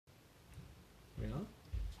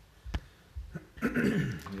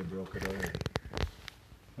You broke it already.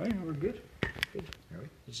 Oh, yeah, we're good. Good. Are we?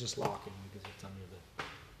 It's just locking because it's under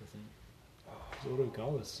the thing. So what do we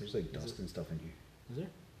call this? There's like dust and stuff in here. Is there?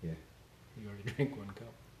 Yeah. You already drank one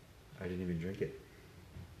cup. I didn't even drink it.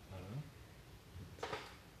 I don't know.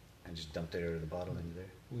 I just dumped it out of the bottle into there.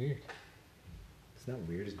 Weird. It's not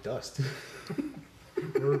weird, it's dust.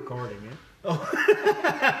 We're recording it.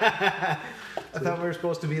 I thought we were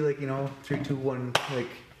supposed to be like, 3, 2, 1, like...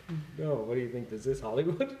 No, what do you think? Is this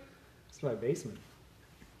Hollywood? It's my basement.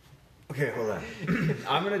 Okay, hold on.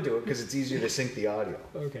 I'm going to do it because it's easier to sync the audio.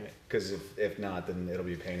 Okay. Because if not, then it'll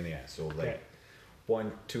be a pain in the ass. So like, Okay.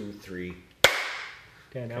 1, 2, 3.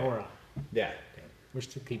 Okay, now we're on. Yeah. Okay. We're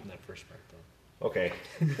still keeping that first part though. Okay.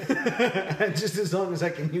 Just as long as I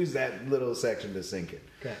can use that little section to sync it.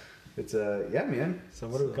 Okay. It's yeah, man. So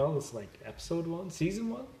what do we call this? Like episode 1, season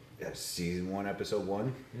 1, Yeah, season 1, episode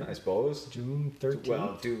 1, Yeah. I suppose. June 13th.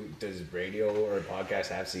 Well, does radio or a podcast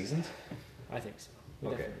have seasons? I think so.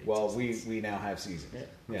 Okay. Definitely Well, exists. we now have seasons. Yeah.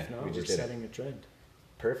 Yeah, If not, we we're just did it. setting a trend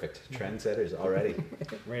Perfect. Trendsetters already.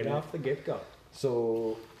 right Yeah. off the get go.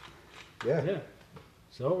 So, yeah. Yeah.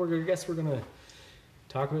 So I guess we're gonna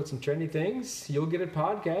talk about some trendy things. You'll get it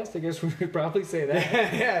podcast. I guess we could probably say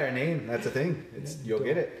that. Yeah, our name. That's the thing. It's you'll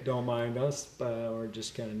get it. Don't mind us. We're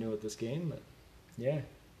just kind of new at this game, but yeah,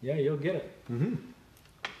 you'll get it. Mm-hmm.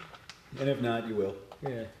 And if not, you will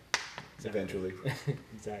Yeah, eventually.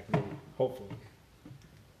 exactly. Hopefully.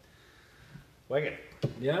 Like it.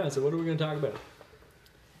 Yeah. So what are we gonna talk about?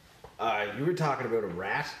 You were talking about a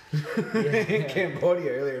rat in Yeah.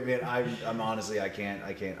 Cambodia earlier, man. I'm honestly,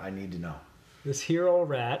 I need to know. This hero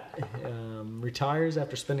rat retires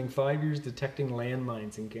after spending 5 years detecting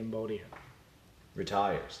landmines in Cambodia.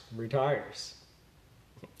 Retires. Retires.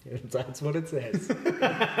 That's what it says.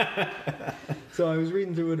 So I was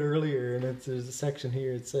reading through it earlier, and there's a section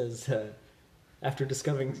here. It says, after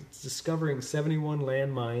discovering 71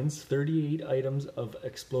 landmines, 38 items of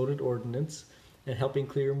exploded ordnance, and helping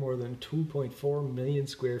clear more than 2.4 million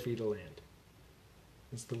square feet of land.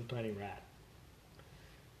 This little tiny rat.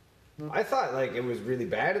 I thought like it was really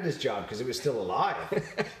bad at his job because it was still alive.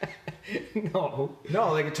 No.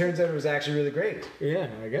 No, like it turns out it was actually really great Yeah,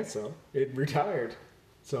 I guess so. It retired.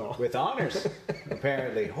 So. with honors,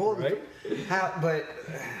 apparently. Holy, Right?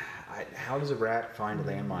 how does a rat find a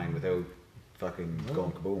landmine without fucking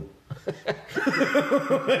going kaboom?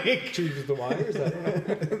 Chooses the wires. I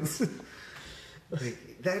don't know.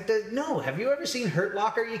 Like, no. Have you ever seen Hurt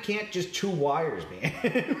Locker? You can't just chew wires, man.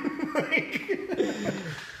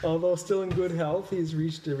 Although still in good health, he's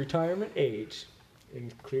reached a retirement age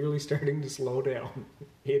and clearly starting to slow down.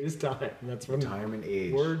 It is time. That's when Retirement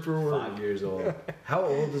age. Word for word. 5 years old. How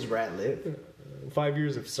old does rat live? 5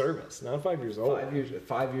 years of service, not 5 years old. 5 years.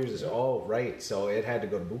 5 years is right. So it had to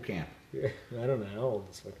go to boot camp. Yeah, I don't know how old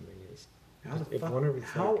this fucking thing is. How the If fuck? one of it's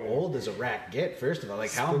How like a old does a rat get? First of all,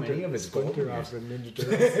 like how many of his golden Splinter years? off the Ninja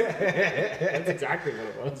Turtles. That's exactly what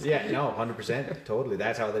it was. Yeah, no, 100%, totally.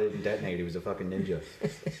 That's how they didn't detonate. He was a fucking ninja.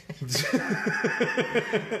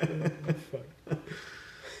 Fuck.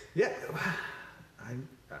 Yeah, I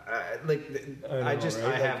I I know, just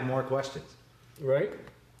right? I have more questions. Right?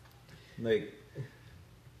 Like,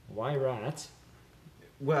 Why rats?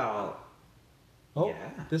 well, Oh, yeah.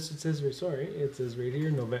 this it says. Sorry, it says right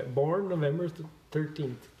here. Born November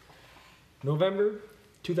 13th, November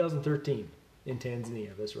 2013 in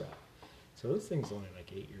Tanzania. This rat. So this thing's only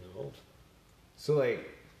like 8 years old, So like,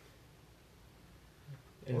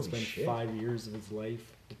 and it's Holy been shit. 5 years of his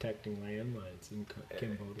life detecting landmines in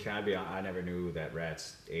Cambodia. can I be? I never knew that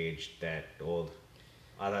rats aged that old.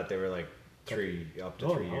 I thought they were like up to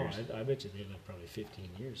 3 years. I bet you they live probably 15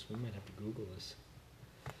 years. We might have to Google this.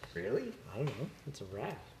 Really? I don't know. It's a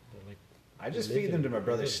rat. They're like, I just Living feed them to my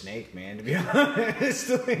brother's live. snake, man. To be honest,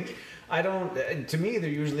 like, I don't. To me, they're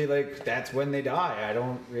usually like that's when they die. I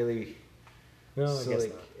don't really. no, I So, guess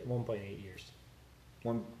like- not. 1.8 years.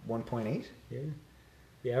 1.8. Yeah.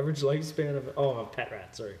 The average lifespan of a pet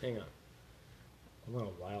rat. Sorry, hang on. I'm not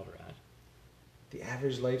a wild rat. The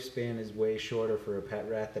average lifespan is way shorter for a pet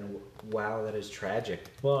rat than wow. That is tragic.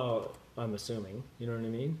 Well, I'm assuming. You know what I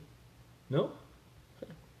mean? No.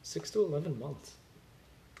 6 to 11 months.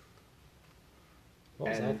 What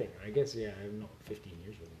was I And- thinking? I guess, yeah, I don't know. 15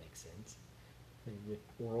 years wouldn't make sense. I mean,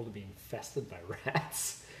 the world would be infested by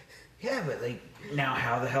rats. Yeah, but like now,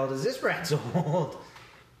 how the hell does this rat so old?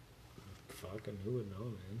 Fucking who would know,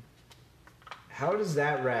 man? How does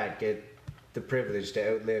that rat get the privilege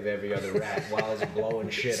to outlive every other rat while it's blowing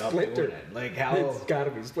shit up Splinter. doing it? Like how? It's gotta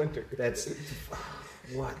be Splinter. That's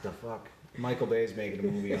what the fuck. Michael Bay's making a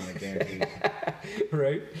movie on it, guaranteed.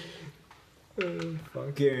 Right?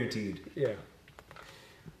 Fuck. Guaranteed. Yeah.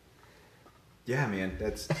 Yeah, man,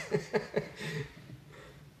 that's.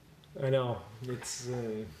 I know. It's.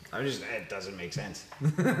 It doesn't make sense.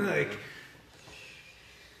 Like,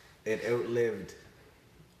 it outlived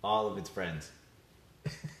all of its friends.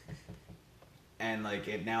 And, like,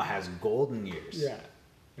 it now has golden years. Yeah.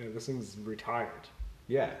 This thing's retired.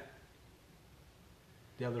 Yeah.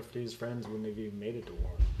 The other his friends wouldn't have even made it to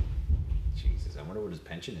war. Jesus, I wonder what his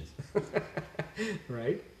pension is.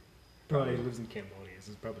 Right? Probably lives in Cambodia. This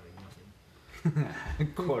is probably nothing.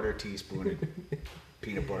 Quarter teaspoon of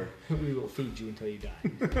peanut butter. We will feed you until you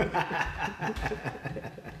die.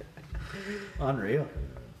 Unreal.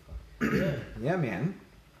 Yeah. Yeah, man.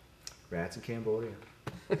 Rats in Cambodia.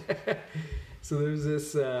 So there's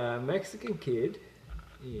this Mexican kid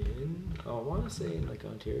in, I want to say in like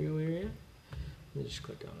Ontario area. Let me just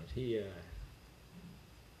click on it.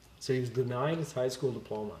 So he was denied his high school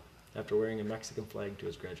diploma after wearing a Mexican flag to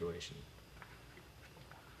his graduation.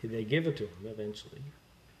 They give it to him eventually.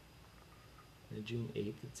 June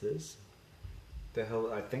 8th, it says. The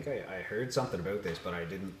hell, I think I heard something about this, but I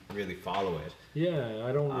didn't really follow it. Yeah,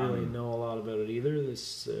 I don't really know a lot about it either.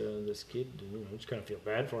 This kid, just kind of feel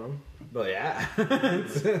bad for him. Well, yeah.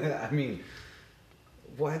 I mean,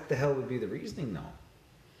 what the hell would be the reasoning, though?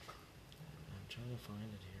 I'm trying to find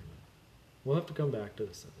it here. But we'll have to come back to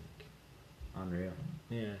this, I think. Unreal.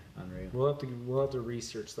 Yeah. Unreal. We'll have to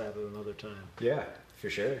research that at another time. Yeah, for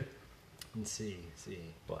sure. And see.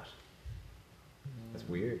 But that's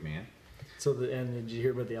weird, man. So and did you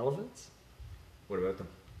hear about the elephants? What about them?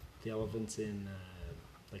 The elephants in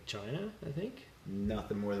like China, I think.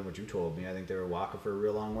 Nothing more than what you told me. I think they were walking for a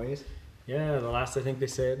real long ways. Yeah, the last I think they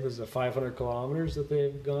said was 500 kilometers that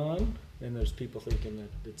they've gone, and there's people thinking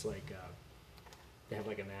that it's like they have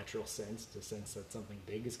like a natural sense to sense that something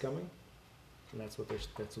big is coming, and that's what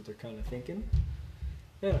they're kind of thinking.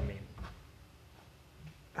 Yeah, I mean,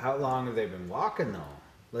 how long have they been walking though?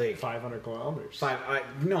 Like 500 kilometers.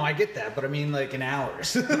 I get that, but I mean like in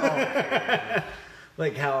hours.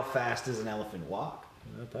 Like how fast does an elephant walk?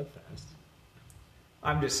 Not that fast.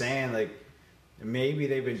 I'm just saying, like, maybe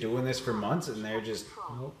they've been doing this for months and they're just,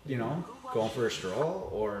 going for a stroll,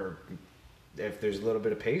 or if there's a little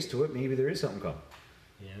bit of pace to it, maybe there is something coming.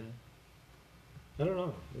 Yeah. I don't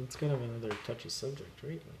know. It's kind of another touchy subject,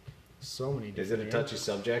 right? Like so many different. Is it a touchy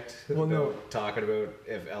subject? Well, no. Talking about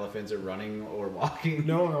if elephants are running or walking?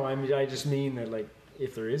 No. I just mean that, like,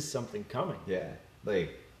 if there is something coming. Yeah.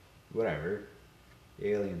 Like, whatever.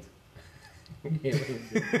 Aliens. Like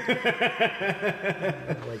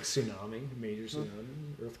tsunami, major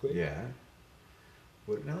tsunami, earthquake. Yeah.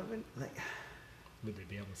 Would an elephant, like... Would they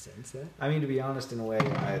be able to sense that? I mean, to be honest, in a way,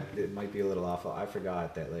 it might be a little awful. I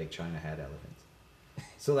forgot that, like, China had elephants.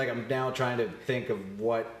 So, like, I'm now trying to think of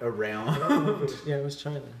what around... Yeah, it was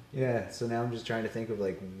China. Yeah, so now I'm just trying to think of,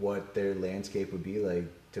 like, what their landscape would be like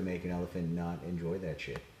to make an elephant not enjoy that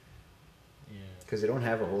shit. Yeah. Because they don't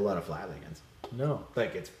have a whole lot of flatlands. No.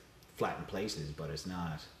 Like, it's flat in places, but it's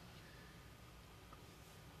not.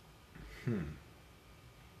 Maybe.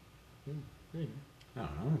 I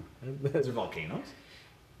don't know. Is there volcanoes?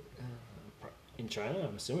 In China,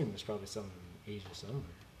 I'm assuming there's probably some in Asia somewhere.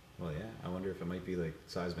 Well, yeah. I wonder if it might be, like,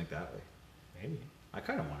 seismic that way. Maybe. I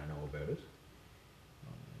kind of want to know about it.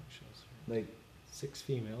 Like, 6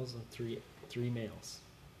 females and three males.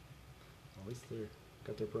 At least they're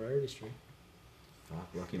got their priority straight. fuck,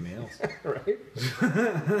 lucky males. Right?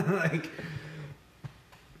 Like,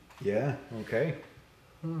 yeah, okay.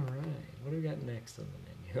 All right. What do we got next on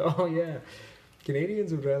the menu? Oh, yeah.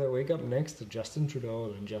 Canadians would rather wake up next to Justin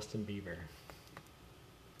Trudeau than Justin Bieber.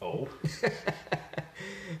 Oh.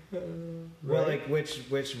 Right? Well, like, which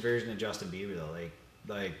version of Justin Bieber, though?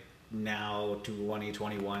 Like now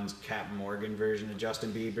 2021's Captain Morgan version of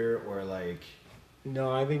Justin Bieber, or like...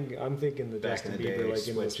 No, I'm thinking the Back Justin in the Bieber, day, like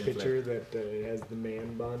in this switch and picture that has the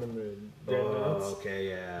man bun and the dreadnoughts. Oh, okay,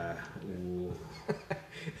 yeah. Ooh.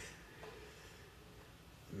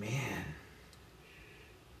 Man.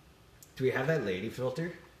 Do we have that lady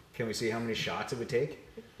filter? Can we see how many shots it would take?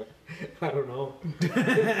 I don't know.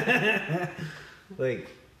 Like,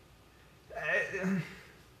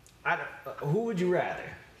 I don't, who would you rather?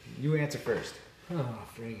 You answer first. Oh,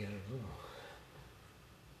 frig, I don't know.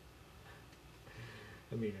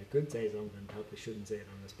 I mean, I could say something, probably shouldn't say it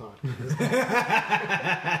on this podcast.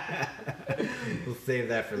 We'll save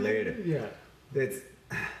that for later. Yeah. It's...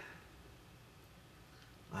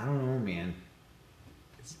 I don't know, man.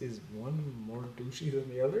 Is one more douchey than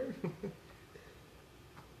the other?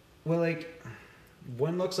 Well, like,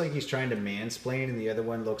 one looks like he's trying to mansplain, and the other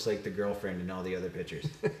one looks like the girlfriend in all the other pictures.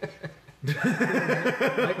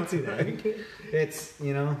 I can see that. It's,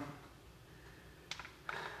 you know...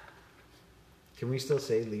 Can we still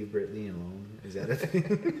say leave Brittany alone? Is that a thing?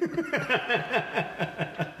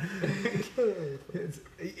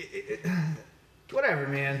 Whatever,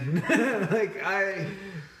 man. Like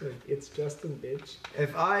it's Justin, bitch.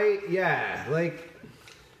 if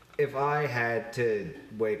I had to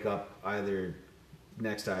wake up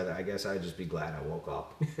next to either, I guess I'd just be glad I woke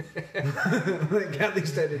up. Like at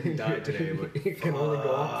least I didn't die today. But You can only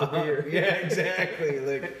go up from here. Yeah, exactly.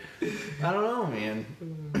 Like I don't know, man.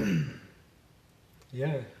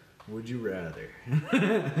 Yeah. Would you rather?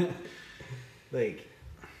 Like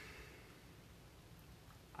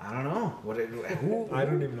I don't know. Who I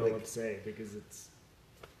don't even know like, what to say because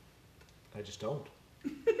I just don't.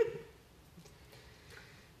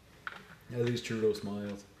 At least Trudeau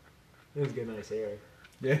smiles. He's got nice hair.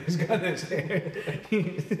 Yeah, he's got nice hair.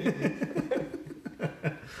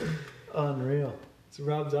 Unreal. So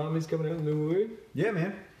Rob Zombie's coming out with a new movie? Yeah,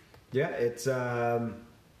 man. Yeah, it's The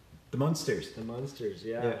Munsters. The Munsters,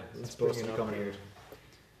 yeah. Yeah, it's Let's supposed bring to it be up coming here. out.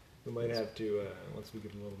 We might have to, once we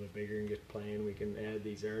get a little bit bigger and get playing, we can add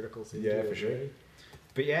these articles into Yeah, it, for sure. right?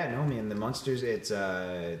 But yeah, no, man, The Munsters. It's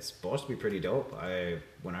supposed to be pretty dope.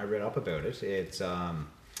 When I read up about it, it's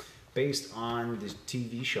based on this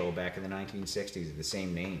TV show back in the 1960s of the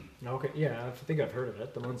same name. Okay, yeah, I think I've heard of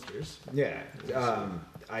it, The Munsters. Yeah,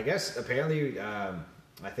 I guess apparently,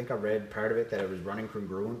 I think I read part of it that it was running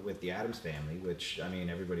congruent with the Addams Family, which I mean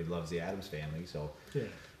everybody loves the Addams Family, so. Yeah.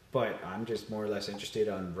 But I'm just more or less interested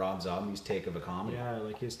on Rob Zombie's take of a comedy. Yeah,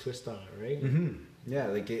 like his twist on it, right? Mm-hmm. Yeah,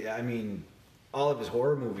 like I mean, all of his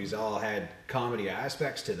horror movies all had comedy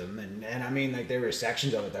aspects to them, and I mean like there were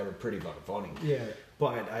sections of it that were pretty fucking funny. Yeah.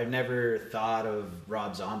 But I've never thought of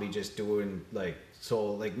Rob Zombie just doing like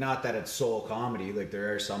soul, like not that it's soul comedy, like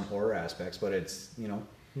there are some horror aspects, but it's, you know,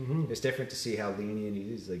 it's different to see how lenient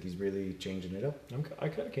he is. Like he's really changing it up. I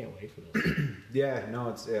kind of can't wait for this. Yeah,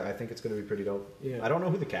 no, I think it's going to be pretty dope. Yeah. I don't know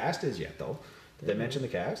who the cast is yet though. Did they mention the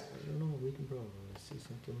cast? I don't know. We can probably see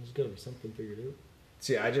something. There's got to be something figured out.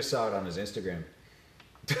 See, I just saw it on his Instagram.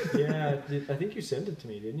 Yeah, I think you sent it to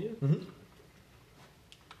me, didn't you? Mm-hmm.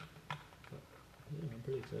 Yeah, I'm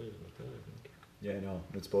pretty excited about that, I think. Yeah, no,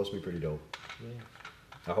 it's supposed to be pretty dope. Yeah.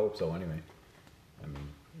 I hope so. Anyway, I mean,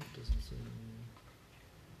 It doesn't seem...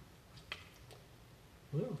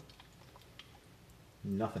 Well,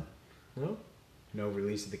 nothing. no? No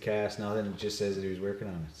release of the cast. Nothing. It just says that he was working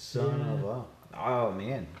on it. Son Yeah. of a. Oh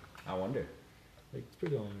man, I wonder. Like, it's a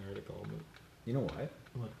pretty long article, but... You know what?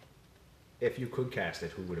 What? If you could cast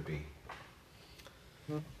it, who would it be?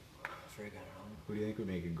 I forgot it all. Who do you think would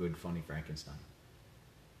make a good, funny Frankenstein?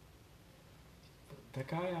 That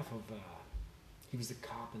guy off of, he was the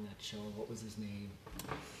cop in that show. What was his name?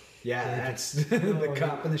 Yeah, Yeah, that's just- the no,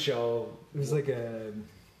 cop in the show. It was like a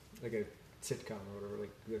sitcom or whatever,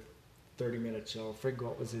 like the 30-minute show. Frig,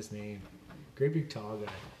 what was his name? Great big tall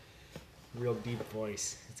guy. Real deep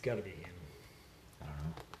voice. It's got to be him. I don't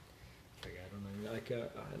know. Frig, I don't know. Like,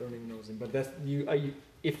 I don't even know his name. But that's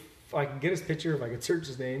if I could get his picture, if I could search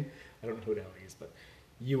his name, I don't know who the hell he is, but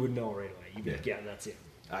you would know right away. You'd be like, yeah, that's him.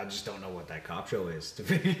 I just don't know what that cop show is. To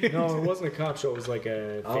be No, it wasn't a cop show. It was like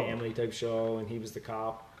a Oh. family type show, and he was the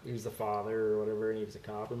cop. He was the father or whatever, and he was the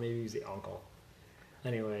cop, or maybe he was the uncle.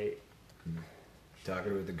 Anyway,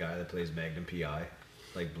 Talking with the guy that plays Magnum PI,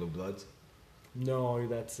 like Blue Bloods. no,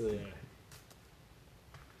 that's no, I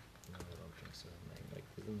don't think so. Like,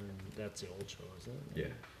 that's the old show, isn't it?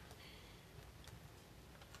 Yeah.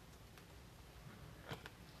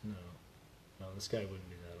 No, this guy wouldn't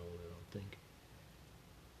be that old. I don't think.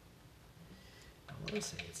 I want to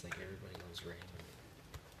say it's like Everybody Loves Raymond.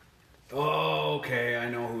 Oh, okay. I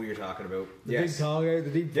know who you're talking about. The Yes. big tall guy, the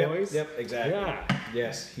deep Yep, voice. yep, exactly. Yeah.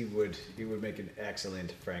 Yes, he would. He would make an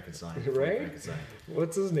excellent Frankenstein. Right? Frankenstein.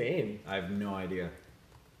 What's his name? I have no idea.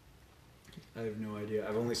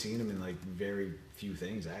 I've only seen him in like very few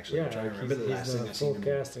things actually. I'm trying to remember the last thing I full seen him in.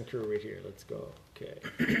 cast and crew right here. Let's go.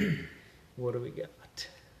 Okay. What do we got?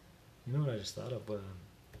 You know what I just thought of?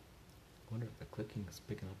 Wonder if the clicking is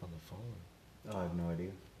picking up on the phone. Oh, I have no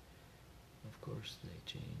idea. Of course, they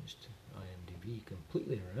changed IMDb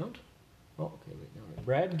completely around. Oh, okay, wait, no.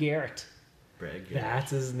 Brad Garrett. Brad Garrett.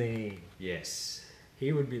 That's his name. Yes.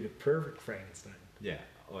 He would be the perfect Frankenstein. Yeah.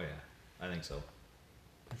 Oh yeah. I think so.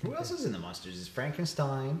 Who else is in the Monsters? Is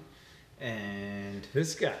Frankenstein and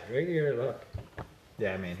This guy right here, look.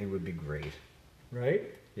 yeah, man, he would be great. Right?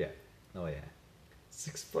 Yeah. Oh yeah.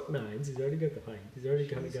 6'9". He's already got the height. He's already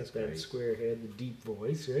kind of Jesus got that Christ. square head, the deep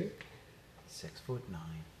voice, right? 6'9".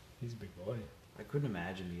 He's a big boy. I couldn't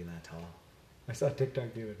imagine being that tall. I saw a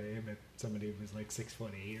TikTok the other day about somebody who was like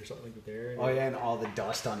 6'8" or something like there. Oh yeah, and all the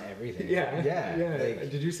dust on everything. Yeah. Yeah. Like,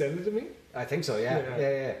 Did you send it to me? I think so.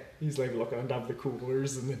 Yeah. He's like looking on top of the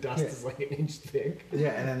coolers, and the dust is like an inch thick. Yeah,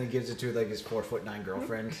 and then he gives it to like his 4'9"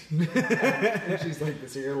 girlfriend. And she's like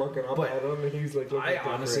this ear looking up But at him, and he's like, looking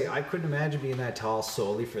honestly, I couldn't imagine being that tall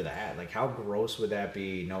solely for that. Like, how gross would that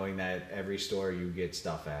be, knowing that every store you get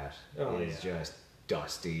stuff at is just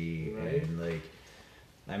dusty Right. and like.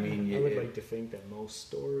 I mean, I would like to think that most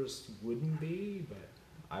stores wouldn't be, but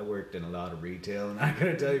I worked in a lot of retail, and I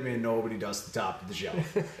gotta tell you, man, nobody does the top of the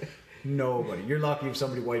shelf. Nobody. You're lucky if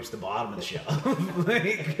somebody wipes the bottom of the shelf.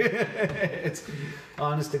 Like, it's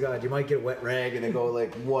honest to God, you might get a wet rag and then go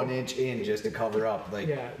like 1 inch in just to cover up. Like,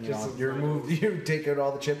 Yeah, you just know, as you like- remove, you take out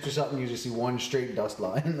all the chips or something, you just see one straight dust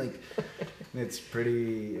line. Like, it's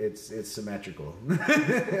pretty. It's symmetrical.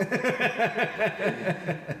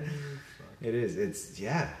 It is. It's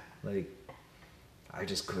like, I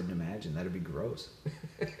just couldn't imagine. That'd be gross.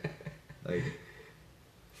 Like,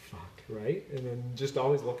 fuck, right? And then just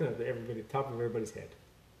always looking at everybody, top of everybody's head.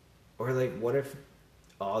 or like, what if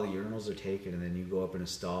all the urinals are taken and then you go up in a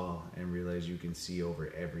stall and realize you can see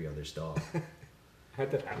over every other stall? How'd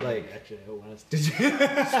that happen? Like- Actually, out west. Did you? Swear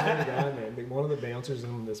to God, man. Like, one of the bouncers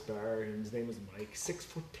in this bar, and his name was Mike,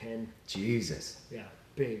 6'10". Jesus. Yeah,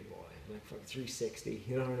 big boy, like fucking 360.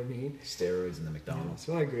 You know what I mean? Steroids in the McDonald's.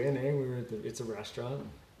 So I go in, we were at it's a restaurant. And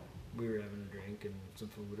we were having a drink and some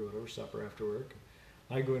food or whatever, supper after work.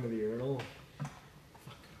 I go into the urinal. Fuck,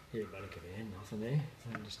 here, buddy, come in, nothing, eh?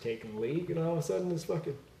 So I'm just taking a leak, and all of a sudden, this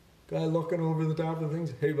fucking guy looking over the top of the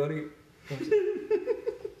things. Hey, buddy. I was like,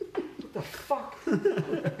 what the fuck?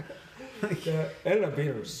 Yeah, ended up being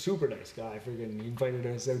a super nice guy. Freaking, he invited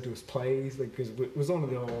us out to his place, like, because it was one of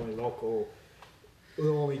the only local, the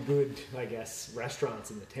only good, I guess,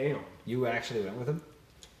 restaurants in the town. You actually went with him?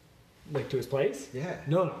 Like, to his place? Yeah.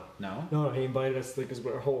 No. No? He invited us, like, because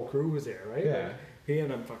our whole crew was there, right? Yeah. Like, he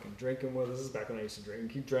ended up fucking drinking with us. This is back when I used to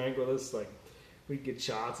drink. He drank with us, like, we'd get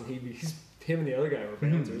shots, and him and the other guy were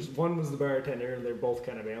bouncers. One was the bartender, and they're both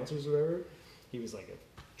kind of bouncers or whatever. He was like a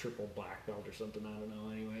triple black belt or something, I don't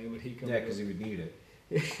know, anyway. But he come Yeah, because he would need it.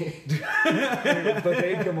 but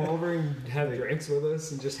they'd come over and have drinks with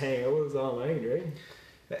us and just hang out with us all night, right?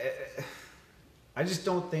 I just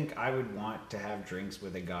don't think I would want to have drinks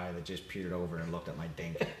with a guy that just peered over and looked at my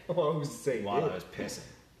dink Well, who's to say he while did? I was pissing.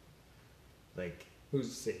 Like, Who's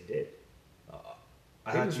to say he did?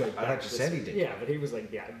 I He thought was, you, like, I back thought you said he did. Yeah, but he was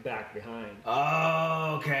like back behind.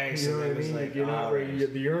 Oh, okay. You So know what it I was mean? like, You're not where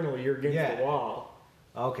alright. the urinal, you're against Yeah. the wall.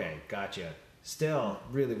 Okay, gotcha. Still,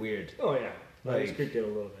 really weird. Oh yeah, I Like- just creeped it a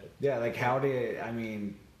little bit. Yeah, like how did I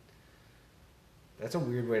mean? That's a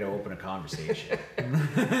weird way to open a conversation.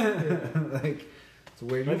 Like, so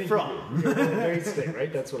where I you think from? You're from Great State,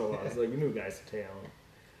 right? That's what it was. Like, we knew guys in town,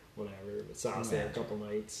 whatever. But saw us there a Imagine. couple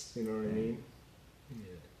nights. You know what I mean? Yeah.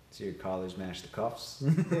 So your college matched the cuffs.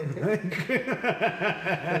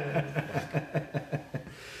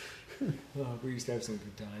 Oh, we used to have some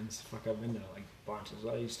good times. Fuck, I've been to like bunches.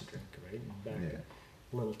 I used to drink, right? And back Yeah.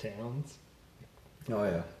 in little towns. Oh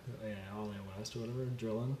yeah. Yeah, all the way west or whatever,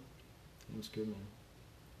 drilling. It was good, man.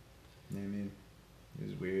 I mean, it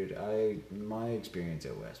was weird. My experience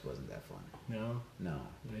out west wasn't that fun. No, No.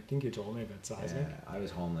 I think you told me about seismic. Yeah, I was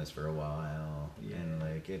homeless for a while, Yeah. and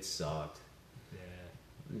like it sucked.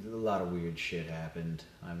 Yeah. A lot of weird shit happened.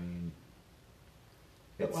 I mean,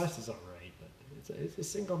 Out it's- west is alright, but it's a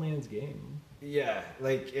single man's game. yeah,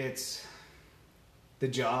 like it's the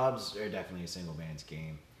jobs are definitely a single man's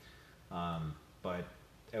game. But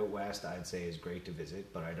out west, I'd say is great to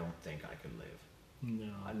visit, but I don't think I could live.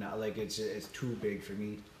 No. I'm not like it's too big for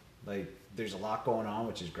me. Like there's a lot going on,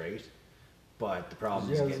 which is great, but the problem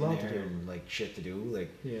Yeah, is there's a getting lot to there do. and like shit to do. Like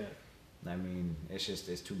Yeah. I mean, it's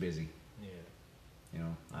too busy. Yeah. You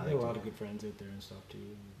know, I have a lot of good friends out there and stuff too.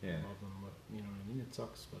 And Yeah. love them, but you know what I mean? It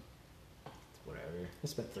sucks, but whatever. I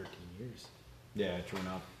spent 13 years. Yeah, true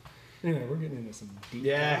enough. Yeah, we're getting into some deep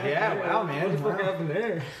Yeah, talk. yeah, wow, man, What the fuck wow. happened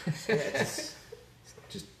there? Yeah, it's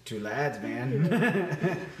just two lads,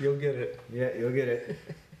 man. You'll get it. Yeah, you'll get it.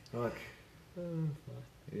 Look, Fuck.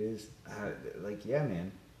 it is like yeah,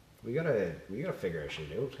 man. We gotta figure our shit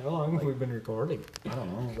out. How long have we been recording? I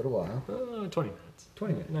don't know, a little while. 20 minutes.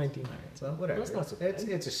 20 minutes. 19 minutes. Well, whatever. That's not so bad.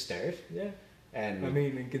 It's a start, Yeah. and I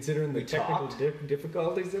mean, and considering the we technical talked.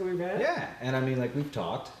 difficulties that we've had. yeah, and I mean like we've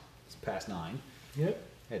talked. It's past 9. Yep.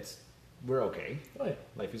 We're okay. Oh, yeah.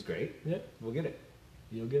 Life is great. Yep. We'll get it.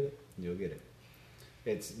 You'll get it. You'll get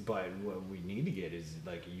it. But what we need to get is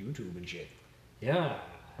like YouTube and shit. Yeah.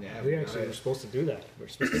 Yeah, we we actually gotta- were supposed to do that. We're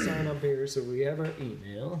supposed to sign up here, so we have our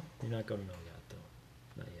email. You're not going to know that,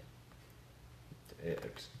 though. Not yet.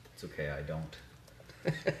 It's okay. I don't.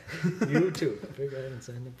 YouTube. I think I haven't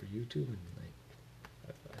signed up for YouTube, and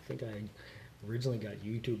I think I originally got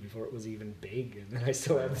YouTube before it was even big, and then I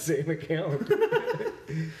still have the same account.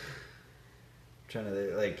 Trying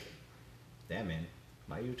to like, damn man,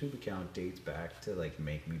 my YouTube account dates back to like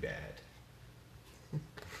Make Me Bad.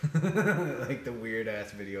 Like the weird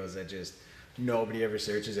ass videos that just nobody ever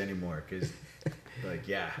searches anymore. Cause like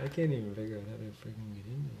I can't even figure out how to freaking get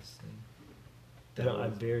into this thing. I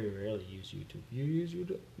very rarely use YouTube. You use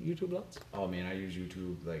YouTube lots? Oh man, I use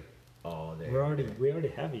YouTube like all day. We already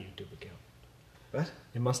have a YouTube account. What?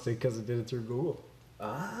 It must be because it did it through Google.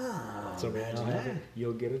 Ah, So we now have it.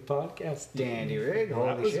 You'll Get It podcast. Dandy rig.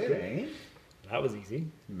 Well, Holy shit, good. eh? That was easy.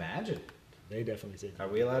 Imagine. They definitely said. Are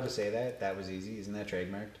we allowed to say that? That was easy. Isn't that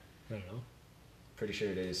trademarked? I don't know. Pretty sure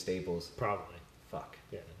it is. Staples. Probably. Fuck.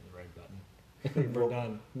 Yeah, the right button. We're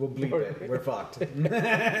done. We'll bleep it. We're fucked.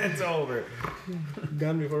 It's over.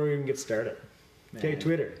 Done before we even get started. Okay, Man.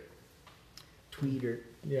 Twitter. Tweeter.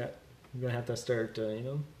 Yeah, you're gonna have to start.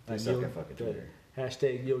 I suck at fucking Twitter.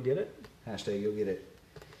 Hashtag You'll Get It. Hashtag you'll get it.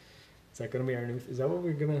 Is that gonna be our new? Is that what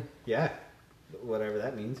we're gonna? Yeah. Whatever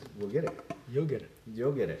that means, we'll get it. You'll get it.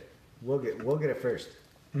 You'll get it. We'll get it first.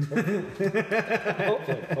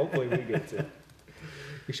 Hopefully we get it.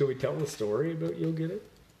 Should we tell the story about You'll Get It?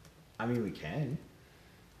 I mean, we can.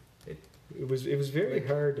 It was very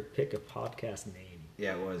hard to pick a podcast name.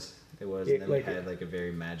 Yeah, it was. It was. It, And then like- we had like a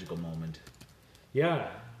very magical moment. Yeah.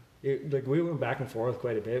 Like we went back and forth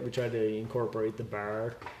quite a bit. We tried to incorporate the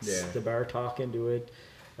bar talk into it.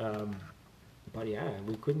 But yeah,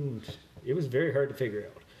 we couldn't. It was very hard to figure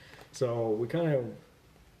out. So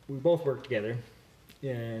we both worked together,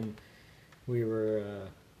 and we were.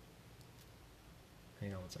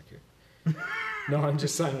 Hang on one sec here. No, I'm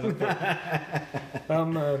just signing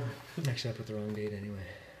up. Actually, I put the wrong date anyway.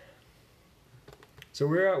 So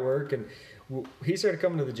we were at work, and he started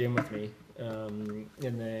coming to the gym with me, and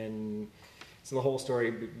then. So the whole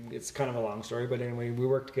story, it's kind of a long story, but anyway, we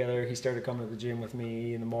worked together. He started coming to the gym with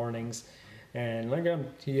me in the mornings, and like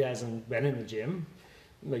he hasn't been in the gym.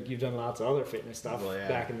 Like you've done lots of other fitness stuff Well, yeah,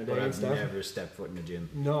 back in the day but and I've stuff. never stepped foot in a gym.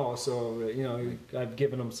 No, so I've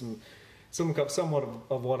given him somewhat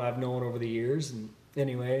of what I've known over the years, and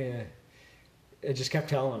anyway, I just kept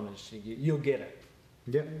telling him, "You'll get it."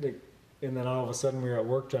 Yeah. And then all of a sudden, we were at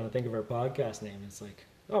work trying to think of our podcast name. It's like,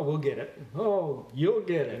 oh, we'll get it. Oh, you'll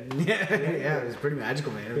get it. Yeah, it was pretty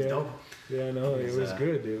magical, man. It was dope. Yeah, no, it was It was,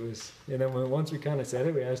 good. It was, and then once we kind of said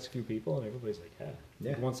it, we asked a few people, and everybody's like,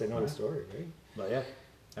 Yeah. Once they know the story, right? But yeah,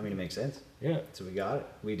 I mean, it makes sense. Yeah, So we got it.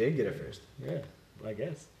 We did get it first. yeah. I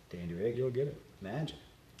guess Dandy rig. you'll get it. Magic.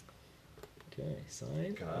 Okay,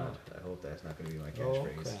 sign. God, I hope that's not going to be my Oh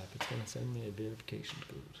catchphrase. crap! It's gonna send me a verification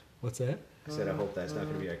code. What's that? I said I hope that's not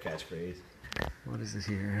going to be our catchphrase. What is this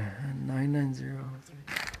here? 990.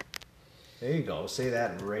 There you go. Say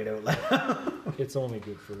that right out loud. It's only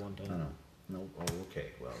good for one I time. know. No. Oh, okay.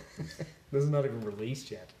 Well, This is not even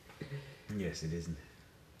released yet. yes, it isn't.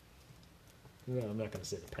 No, I'm not gonna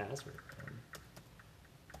say the password.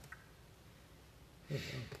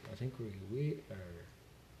 I think we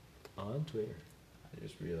are on Twitter. I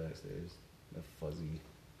just realized there's a fuzzy.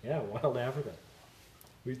 Yeah, Wild Africa.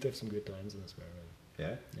 We used to have some good times in this bar.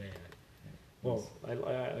 Yeah. Yeah. Well, I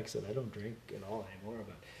like I said, I don't drink at all anymore,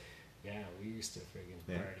 but yeah, we used to friggin'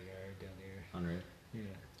 Yeah. party hard down here. Unreal. Yeah.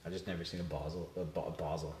 I just never seen a Basel.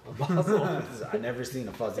 Basel. A Basel. I never seen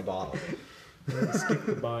a fuzzy bottle. Let's skip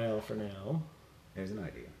the bio for now. There's an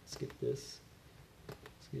idea. Skip this.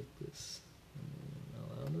 Skip this.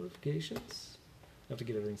 Allow notifications. Have to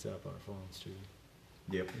get everything set up on our phones too.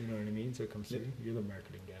 Yep. You know what I mean? So it comes Yep. through. You're the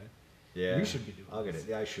marketing guy. Yeah. You should be doing I'll get this. it.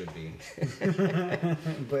 Yeah, I should be.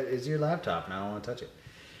 But it's your laptop, and I don't want to touch it.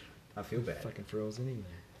 I feel bad. Fucking froze anyway.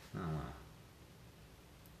 I don't want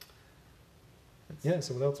to. Yeah.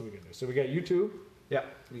 So what else are we gonna do? So we got YouTube. Yeah.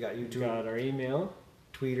 We got We YouTube, got our email.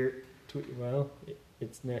 Tweeter, Well, it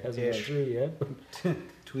hasn't gone Ish. through yet, but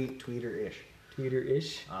Tweeter-ish.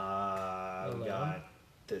 Twitter-ish. We Hello. got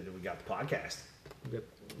the podcast.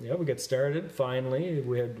 We got started finally.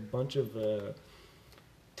 We had a bunch of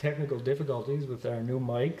technical difficulties with our new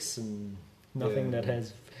mics and nothing Yeah. that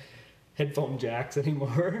has headphone jacks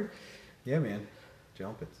anymore. Yeah, man.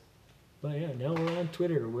 Jump it. But yeah, now we're on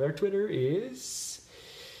Twitter. Our Twitter is,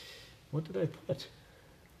 what did I put?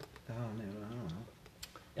 Oh, no, I don't know.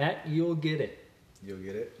 At You'll Get It. You'll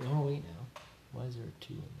get it. Oh wait now, why is there a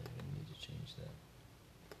 2 in there? I need to change that.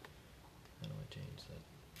 How do I change that?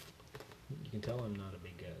 You can tell I'm not a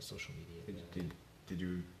big social media guy. Did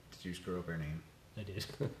you screw up our name? I did.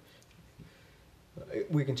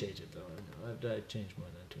 We can change it though. I've changed mine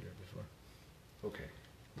on Twitter before. Okay.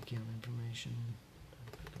 Account information.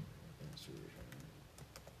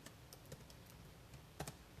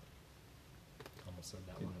 Almost said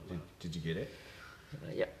that one out loud. Did you get it?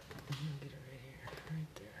 Yeah. I'm gonna get it right here.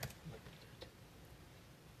 Right there. Look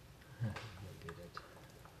at it.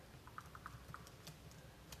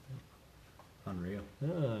 Unreal.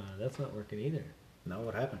 Ah, that's not working either. No,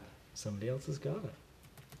 what happened? Somebody else has got it.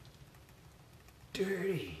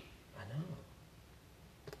 Dirty. I know.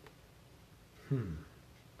 Hmm.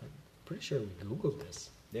 I'm pretty sure we Googled this.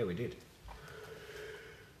 Yeah, we did.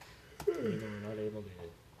 Maybe we're not able to.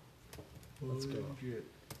 Let's go. Shit.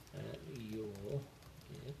 You'll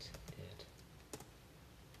get it.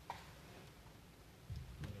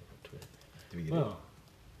 Twitter. Did we get Well,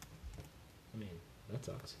 I mean, that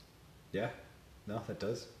sucks. it? Yeah. No, that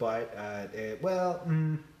does. But,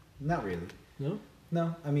 not really. No?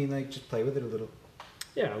 No, I mean, like, just play with it a little.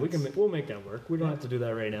 Yeah, we'll make that work. We don't have to do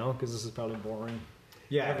that right now because this is probably boring.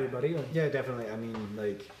 Yeah. Everybody. Yeah, definitely. I mean,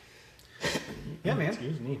 like, yeah, man.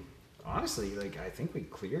 Excuse me. Honestly, like, I think we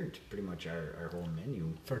cleared pretty much our whole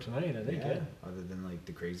menu. For tonight, I think, yeah. Other than, like,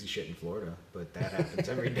 the crazy shit in Florida. But that happens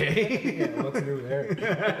every day. Yeah, what's new there?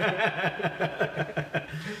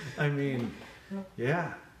 I mean,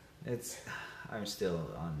 yeah. I'm still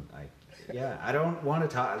on, I don't want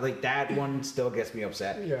to talk, like, that one still gets me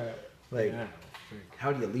upset. Yeah. Like, Yeah.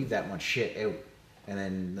 how do you leave that much shit out? And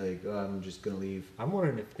then, like, oh, I'm just gonna leave. I'm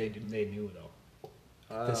wondering if they knew, though.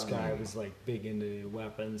 This guy Um, was, like, big into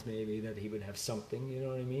weapons, maybe, that he would have something, you know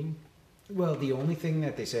what I mean? Well, the only thing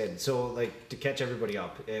that they said, so, like, to catch everybody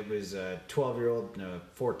up, it was a 12-year-old and a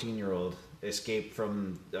 14-year-old escaped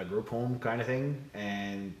from a group home kind of thing,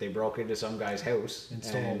 and they broke into some guy's house And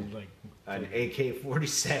stole, and like, an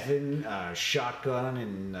AK-47, shotgun,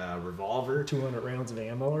 and a revolver. 200 rounds of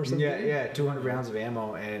ammo or something? Yeah, 200 rounds of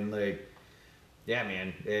ammo, and, like, yeah,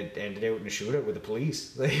 man, it ended out in a shootout with the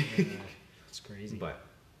police. Like, Yeah, it's crazy. but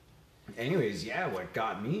anyways, yeah, what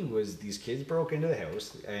got me was these kids broke into the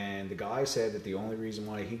house, and the guy said that the only reason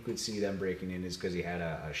why he could see them breaking in is because he had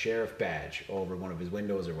a sheriff badge over one of his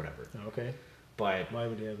windows or whatever. Okay. But Why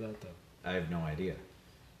would he have that, though? I have no idea.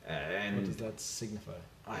 What does And that signify?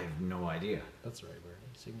 I have no idea. That's the right word.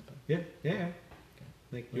 Signify. Yeah.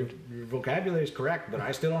 Like, your vocabulary is correct, but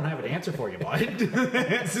I still don't have an answer for you, bud.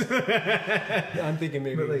 I'm thinking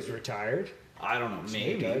maybe But, he like, was retired. I don't know,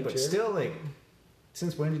 maybe, retired but sheriff? still, like,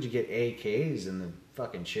 since when did you get AKs in the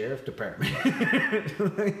fucking sheriff department?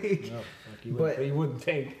 Like, No, like you wouldn't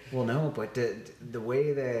think. well, no, but the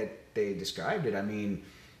way that they described it, I mean,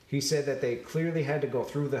 he said that they clearly had to go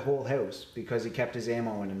through the whole house because he kept his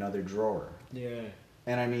ammo in another drawer. Yeah.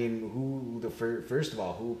 And I mean, first of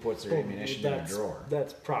all, who puts their ammunition in a drawer?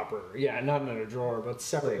 That's proper. Yeah, not in a drawer, but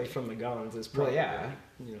separately Like, from the guns is well, proper. yeah.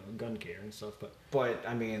 You know, gun care and stuff. But But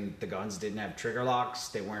I mean, the guns didn't have trigger locks;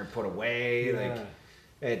 they weren't put away. Yeah.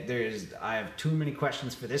 Like, I have too many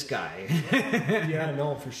questions for this guy. yeah,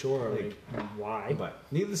 no, for sure. Like, why? But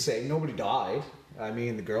needless to say, nobody died. I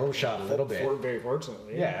mean, the girl was shot a little bit. Very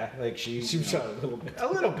fortunately. Yeah, like She you was know, shot a little bit. a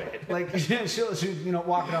little bit. Like she'll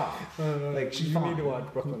walk it off. Like she's You fine. need to watch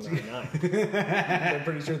Brooklyn Nine-Nine. I'm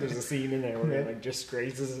pretty sure there's a scene in there where he like just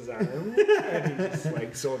grazes his arm, and he's just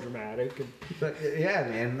like so dramatic. And But yeah,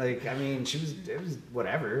 man. Like I mean, it was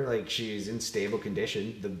whatever. Like she's in stable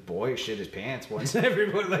condition. The boy shit his pants once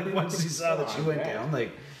once he saw that she went down.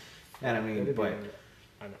 Like, and I mean, It'd be but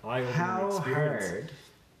an eye-opening how experience. hard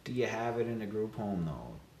do you have it in a group home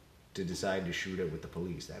though to decide to shoot it with the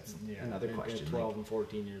police? That's another they're question. 12 and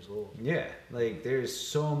 14 years old. Yeah, like there's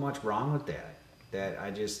so much wrong with that I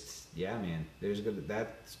just, yeah, man,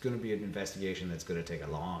 that's gonna be an investigation that's gonna take a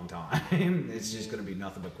long time. It's just gonna be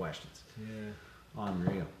nothing but questions. Yeah.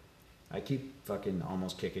 Unreal. I keep fucking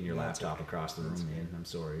almost kicking your That's laptop okay. across the room, man. I'm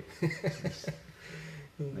sorry.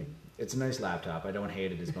 Like, it's a nice laptop. I don't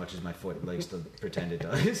hate it as much as my foot likes to pretend it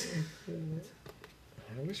does.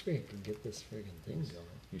 I wish we could get this friggin' thing going.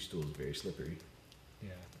 Your stool is very slippery. Yeah.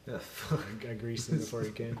 Ugh, fuck. I greased them before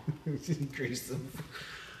you came. Grease them.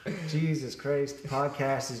 Jesus Christ,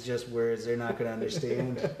 podcast is just words they're not going to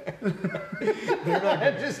understand.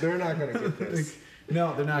 They're not gonna get this.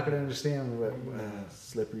 No, they're not going to understand what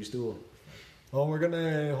slippery stool. Well, we're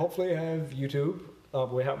gonna hopefully have YouTube.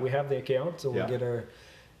 We have the account, so we'll Yeah. get our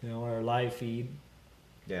our live feed.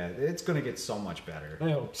 Yeah, it's going to get so much better.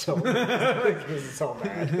 I hope so. This is so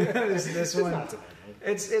bad. this It's one, not so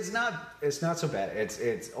bad. it's not so bad.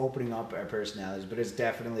 It's opening up our personalities, but it's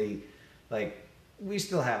definitely like we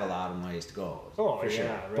still have a lot of ways to go. Oh for yeah, sure.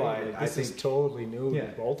 right. But Like, I this think is totally new Yeah.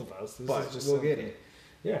 to both of us. This but is just we'll get something- it.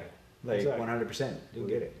 Yeah, Like exactly. 100%. You'll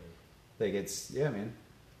get it. Like it's man.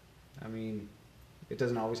 I mean, it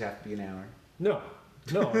doesn't always have to be an hour. No,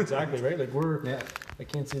 exactly right. Like Yeah. I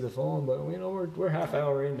can't see the phone, but we're half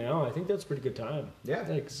hour in now. I think that's a pretty good time. Yeah.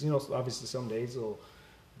 Like 'cause, obviously some days will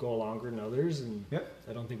go longer than others, and Yep.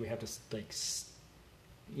 I don't think we have to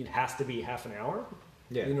it has to be half an hour.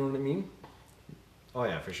 Yeah. You know what I mean? Oh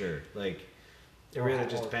yeah, for sure. Like, it Or really half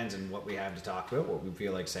just hour. depends on what we have to talk about, what we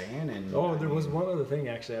feel like saying, and Oh, there was one other thing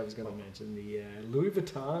actually I was going to mention: the Louis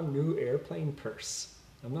Vuitton new airplane purse.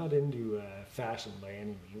 I'm not into fashion by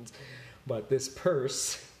any means, but this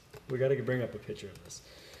purse, we got to bring up a picture of this.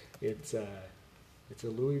 It's a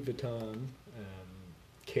Louis Vuitton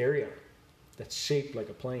carry-on that's shaped like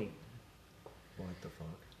a plane. What the fuck?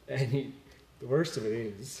 And the worst of it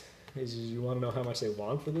is you want to know how much they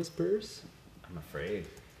want for this purse? I'm afraid.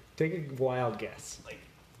 Take a wild guess. Like,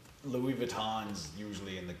 Louis Vuitton's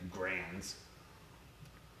usually in the grands.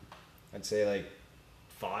 I'd say like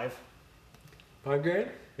 5. $5,000?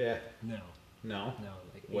 Yeah. No, No.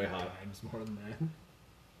 like Way 8 high. times more than that.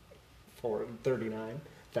 For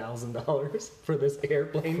 $39,000 for this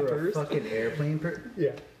airplane For a purse. fucking airplane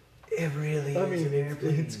Yeah, It really I is mean an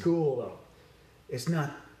airplane. it's cool though. It's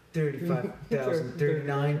not $35,000,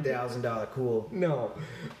 $39,000 cool. No,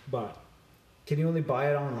 but Can you only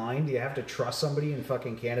buy it online? Do you have to trust somebody in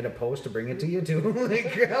fucking Canada Post to bring it to you too?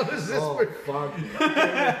 Like, how does this work? fuck,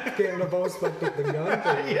 Canada Post fucked up the gun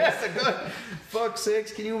thing. Yes, a gun. Fuck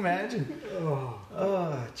sakes, can you imagine? Oh,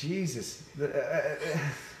 Oh, Jesus.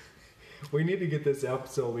 we need to get this up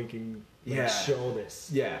so we can Yeah. show this.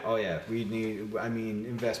 Yeah, oh yeah.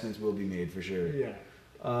 Investments will be made for sure. Yeah.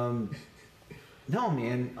 No,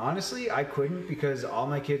 man. Honestly, I couldn't because all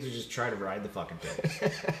my kids would just try to ride the fucking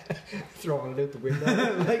thing. Throwing it out the window.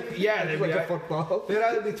 Like, yeah, they'd like be, a football. they'd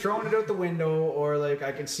either be throwing it out the window or like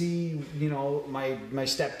I could see, my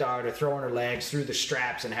stepdaughter throwing her legs through the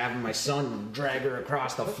straps and having my son drag her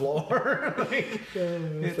across the floor. Like,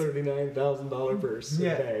 $39,000 purse,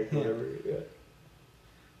 Yeah, bag, yeah. whatever. Yeah.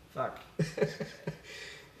 fuck.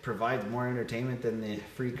 Provides more entertainment than the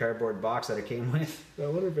free cardboard box that it came with. I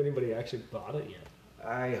wonder if anybody actually bought it yet.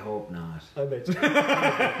 I hope not. I bet you.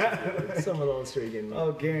 Some of those freaking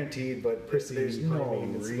Oh, guaranteed, but prestige there's no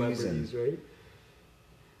high-maintenance reason. celebrities, right?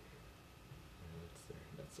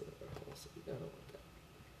 That's a whole. I don't want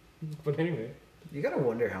that. But anyway, You gotta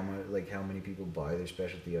wonder how many people buy their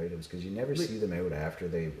specialty items because you never Like- see them out after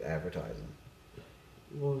they advertise them.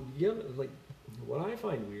 well, yeah, like what I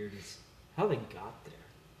find weird is how they got there.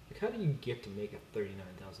 Like, how do you get to make a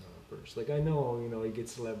 $39,000 purse? Like, I know, you get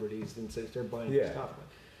celebrities and say they're buying Yeah. stuff,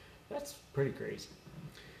 but that's pretty crazy.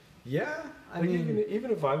 Yeah, Like,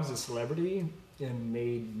 even if I was a celebrity and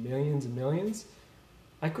made millions and millions,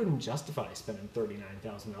 I couldn't justify spending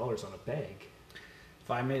 $39,000 on a bag.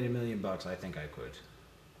 if I made $1 million, I think I could.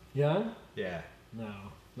 Yeah? Yeah, No.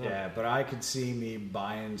 yeah, but I could see me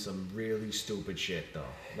buying some really stupid shit though.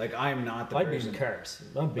 Like, I'm not the I'd be person. in cars.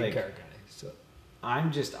 I'm a big Like- car guy. So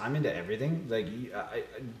I'm into everything. Like,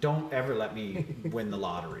 don't ever let me win the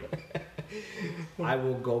lottery. I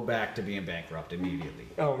will go back to being bankrupt immediately.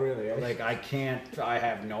 oh, really? Like, I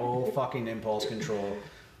have no fucking impulse control.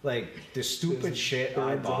 Like, the stupid shit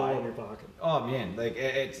I Burns a hole in buy. your pocket. Oh man, like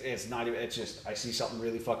it's not even. It's just I see something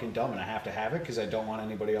really fucking dumb and I have to have it because I don't want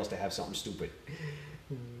anybody else to have something stupid.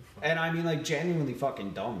 And I mean, like, genuinely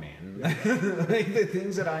fucking dumb, man. Like, the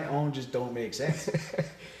things that I own just don't make sense.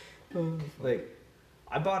 Like,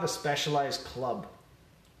 I bought a specialized club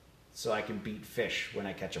so I can beat fish when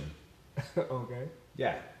I catch them. Okay.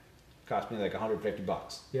 Yeah, cost me like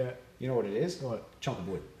 $150. Yeah. You know what it is? What? Chunk of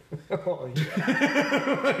wood. Oh,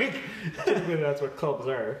 yeah. Typically, that's what clubs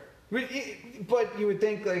are. But you would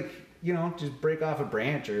think, like, just break off a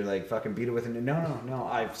branch or like fucking beat it with a no.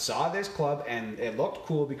 I saw this club and it looked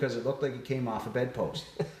cool because it looked like it came off a bedpost.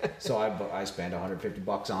 So I spent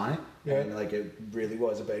 $150 on it, Yeah. and like it really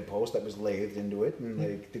was a bedpost that was lathed into it, and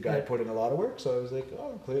like the guy put in a lot of work. So I was like,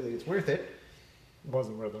 oh, clearly it's worth it. It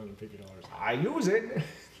wasn't worth $150. I use it.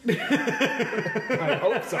 I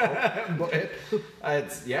hope so. But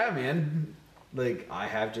it's man. Like, I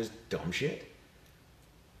have just dumb shit.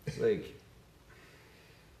 Like,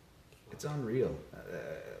 it's unreal.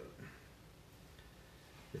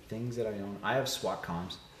 The things that I own. I have SWAT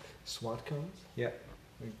comms. SWAT cons? Yeah.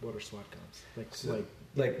 Like, what are SWAT cons? So,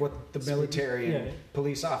 like what the military and Yeah.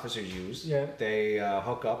 police officers use. Yeah. They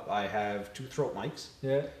hook up. I have 2 throat mics,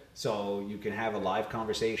 yeah, so you can have a live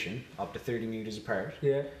conversation up to 30 meters apart.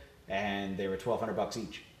 yeah. And they were $1,200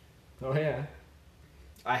 each. Oh, yeah.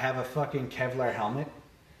 I have a fucking Kevlar helmet,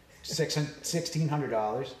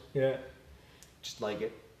 $1,600. Yeah. Just like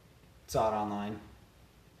it. Saw it online.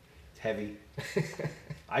 heavy.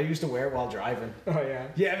 I used to wear it while driving. Oh yeah.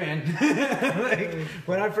 Yeah, man. Like,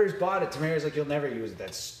 when I first bought it, Tamara's like, "You'll never use it.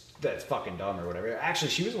 That's fucking dumb," or whatever.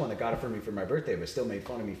 Actually, she was the one that got it for me for my birthday, but still made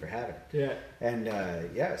fun of me for having it. Yeah.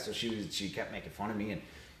 And so she kept making fun of me, and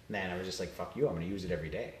then I was just like, "Fuck you! I'm gonna use it every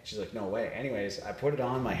day." She's like, "No way." Anyways, I put it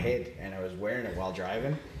on my head, and I was wearing it while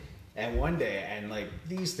driving. And one day, and like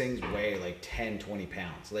these things weigh like 10, 20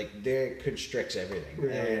 pounds. Like, they constricts everything.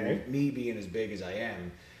 Really? And me being as big as I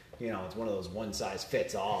am, it's one of those one size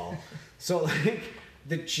fits all. So like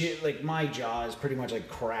like my jaw is pretty much like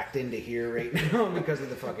cracked into here right now because of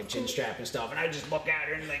the fucking chin strap and stuff. And I just look at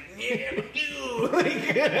her and like, yeah, fuck you.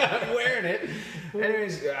 Like, I'm wearing it.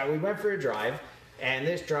 Anyways, we went for a drive. And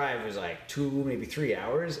this drive was like 2, maybe 3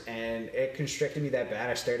 hours, and it constricted me that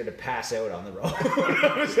bad I started to pass out on the road.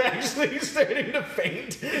 I was actually starting to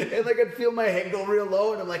faint, and like I'd feel my head go real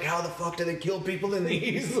low, and I'm like, how the fuck do they kill people in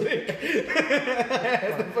these? Like, I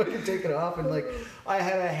had to fucking take it off, and like I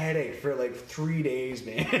had a headache for like 3 days,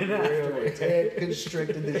 man. Afterwards, it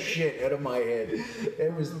constricted the shit out of my head.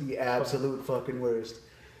 It was the absolute fucking worst.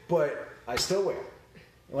 But I still wear it.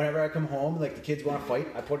 Whenever I come home, like the kids want to fight,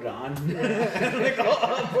 I put it on. Like,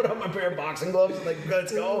 I'll put on my pair of boxing gloves and like,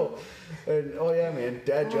 let's go. And oh yeah, man,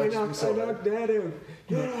 Dad judged me so I knocked Dad out.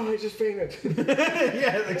 No, I just fainted.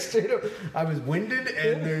 Yeah, like straight up. I was winded,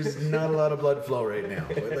 and there's not a lot of blood flow right now.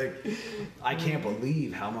 But like, I can't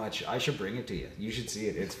believe how much. I should bring it to you. You should see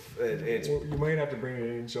it. It's. Well, you might have to bring it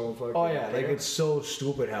in so fucking. Oh yeah, like it's so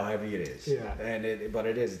stupid how heavy it is. Yeah. But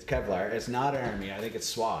it is. It's Kevlar. It's not Army. I think it's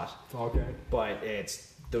SWAT. Okay. But it's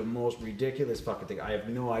the most ridiculous fucking thing. I have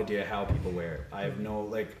no idea how people wear it. I have no,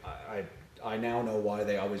 like, I now know why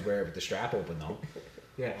they always wear it with the strap open though.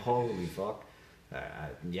 Yeah. Holy fuck.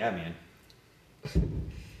 Yeah, man.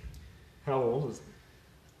 How old is it?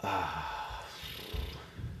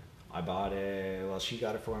 I bought it, well, she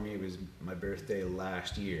got it for me. It was my birthday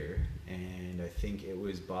last year, and I think it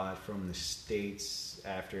was bought from the States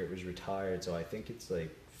after it was retired, so I think it's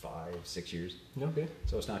like 5-6 years. Okay.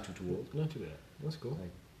 So it's not too old. Not too bad. That's cool.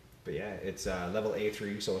 Like, but yeah, it's level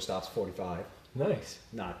A3, so it stops 45. Nice.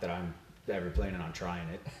 Not that I'm ever planning on trying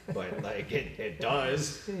it, but like it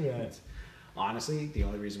does. Yeah. Honestly, the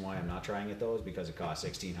only reason why I'm not trying it though is because it costs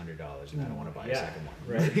 $1,600, and I don't want to buy a second one.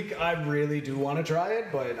 Right. Like, I really do want to try it,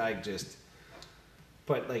 but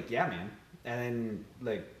but like, yeah, man. And then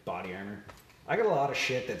like body armor, I got a lot of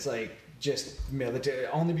shit that's like just military,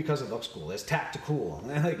 only because it looks cool. It's tactical.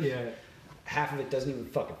 Like, Yeah. half of it doesn't even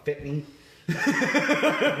fucking fit me. Like,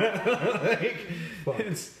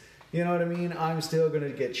 it's, you know what I mean? I'm still gonna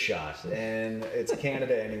get shot, and it's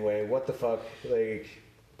Canada anyway. What the fuck? Like, We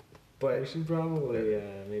but should probably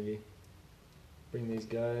maybe bring these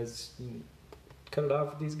guys, cut it off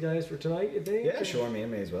with these guys for tonight, you think? yeah, sure,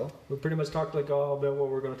 man, may as well. We pretty much talked like all about what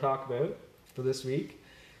we're going to talk about for this week.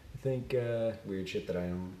 I think, Weird shit that I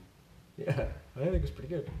own. yeah, I think it's pretty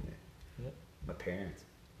good. My parents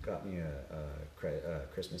got me a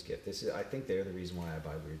Christmas gift. I think they're the reason why I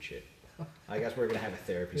buy weird shit. I guess we're gonna have a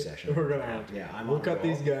therapy session. We're going to have to. Yeah, We'll on cut a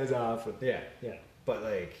roll. these guys off. And, Yeah, yeah. but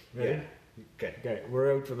like, Ready? yeah, okay. Okay,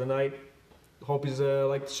 we're out for the night. Hope you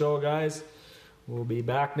like the show, guys. We'll be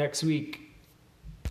back next week.